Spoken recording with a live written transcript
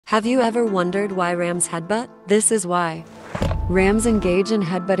Have you ever wondered why rams headbutt? This is why. Rams engage in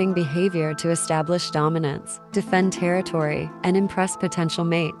headbutting behavior to establish dominance, defend territory, and impress potential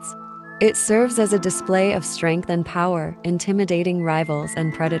mates. It serves as a display of strength and power, intimidating rivals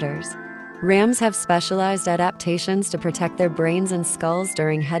and predators. Rams have specialized adaptations to protect their brains and skulls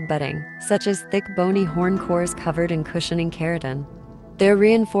during headbutting, such as thick bony horn cores covered in cushioning keratin. Their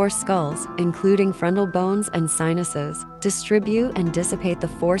reinforced skulls, including frontal bones and sinuses, distribute and dissipate the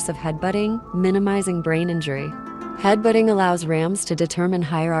force of headbutting, minimizing brain injury. Headbutting allows rams to determine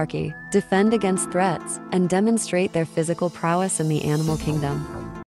hierarchy, defend against threats, and demonstrate their physical prowess in the animal kingdom.